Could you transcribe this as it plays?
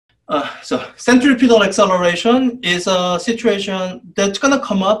So centripetal acceleration is a situation that's going to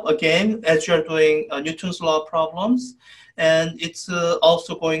come up again as you're doing Newton's law problems. And it's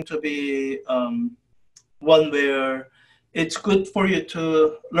also going to be one where it's good for you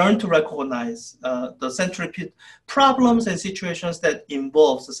to learn to recognize the centripetal problems and situations that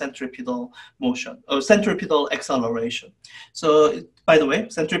involves the centripetal motion or centripetal acceleration. So by the way,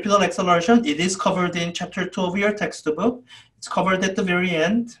 centripetal acceleration, it is covered in chapter 2 of your textbook. It's covered at the very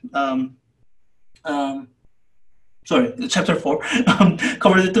end. Sorry, chapter 4,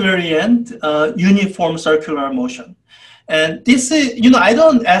 covered at the very end, uniform circular motion. And this is, I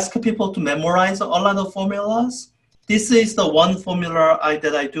don't ask people to memorize a lot of formulas. This is the one formula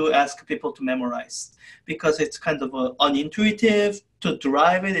that I do ask people to memorize because it's kind of unintuitive to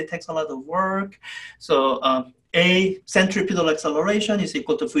derive it. It takes a lot of work. So A, centripetal acceleration is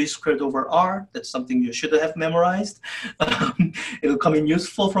equal to V squared over R. That's something you should have memorized. It'll come in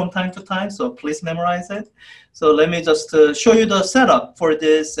useful from time to time, so please memorize it. So let me just show you the setup for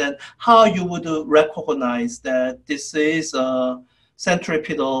this and how you would recognize that this is a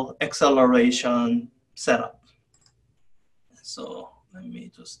centripetal acceleration setup. So let me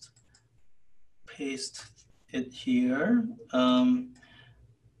just paste it here.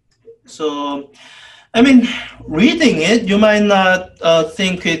 So, I mean, reading it, you might not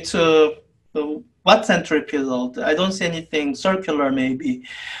think it's what centripetal. I don't see anything circular, maybe.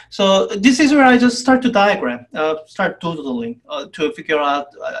 So this is where I just start to diagram, start doodling to figure out,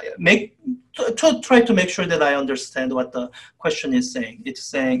 try to make sure that I understand what the question is saying. It's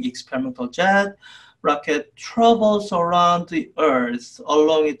saying experimental jet rocket travels around the Earth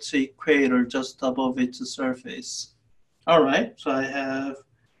along its equator just above its surface. All right, so I have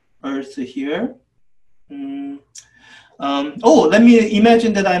Earth here. Let me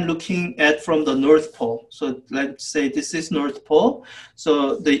imagine that I'm looking at from the North Pole. So let's say this is North Pole.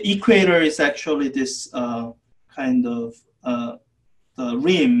 So the equator is actually this kind of the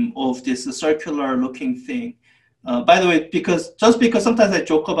rim of this circular looking thing. By the way, because sometimes I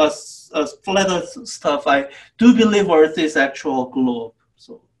joke about flat Earth stuff, I do believe Earth is actual globe.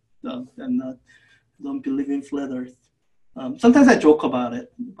 So I don't believe in flat Earth. Sometimes I joke about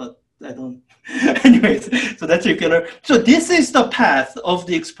it, but I don't. Anyways, so that's circular. So this is the path of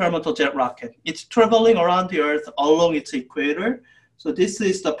the experimental jet rocket. It's traveling around the Earth along its equator. So this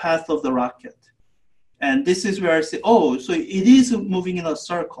is the path of the rocket. And this is where I say, oh, so it is moving in a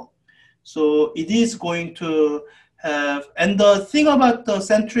circle. So it is going to have, and the thing about the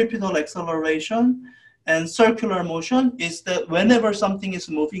centripetal acceleration and circular motion is that whenever something is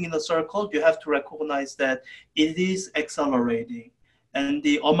moving in a circle, you have to recognize that it is accelerating. And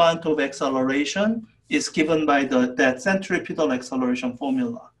the amount of acceleration is given by that centripetal acceleration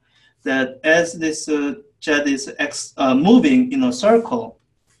formula. That as this jet is moving in a circle,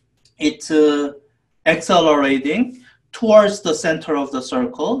 it's accelerating towards the center of the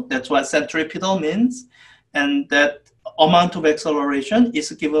circle. That's what centripetal means. And that amount of acceleration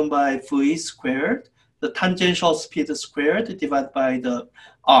is given by V squared, the tangential speed squared, divided by the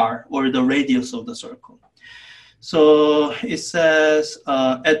R, or the radius of the circle. So it says,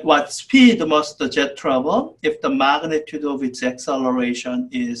 at what speed must the jet travel if the magnitude of its acceleration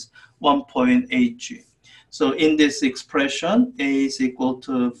is 1.8 g? So in this expression, A is equal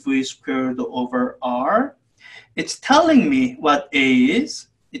to V squared over R. It's telling me what A is.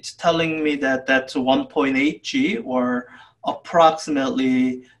 It's telling me that that's 1.8 g, or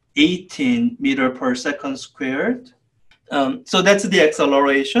approximately 18 meter per second squared. So that's the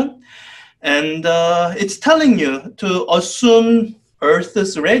acceleration. And it's telling you to assume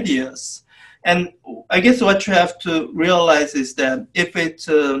Earth's radius. And I guess what you have to realize is that if it's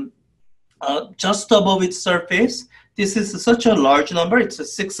just above its surface, this is such a large number,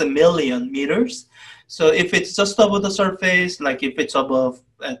 it's 6 million meters. So if it's just above the surface, like if it's above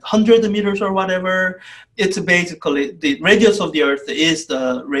 100 meters or whatever, it's basically the radius of the Earth is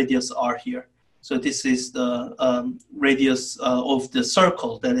the radius R here. So this is the radius of the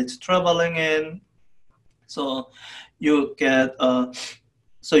circle that it's traveling in. So you get a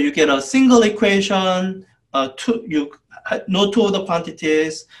single equation. You know two of the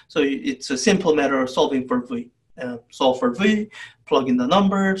quantities. So it's a simple matter of solving for V. Solve for V, plug in the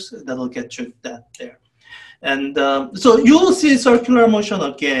numbers. That'll get you that there. And so you will see circular motion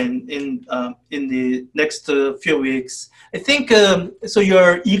again in the next few weeks. I think so.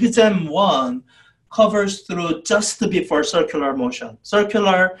 Your exam 1 covers through just before circular motion. So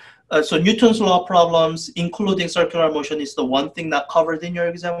Newton's law problems, including circular motion, is the one thing not covered in your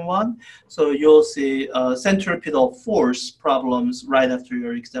exam 1. So you'll see centripetal force problems right after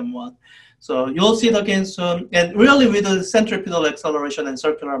your exam 1. So you'll see it again soon. And really with the centripetal acceleration and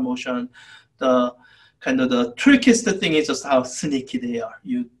circular motion, the kind of the trickiest thing is just how sneaky they are.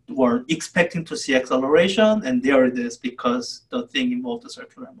 You weren't expecting to see acceleration, and there it is because the thing involved the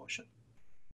circular motion.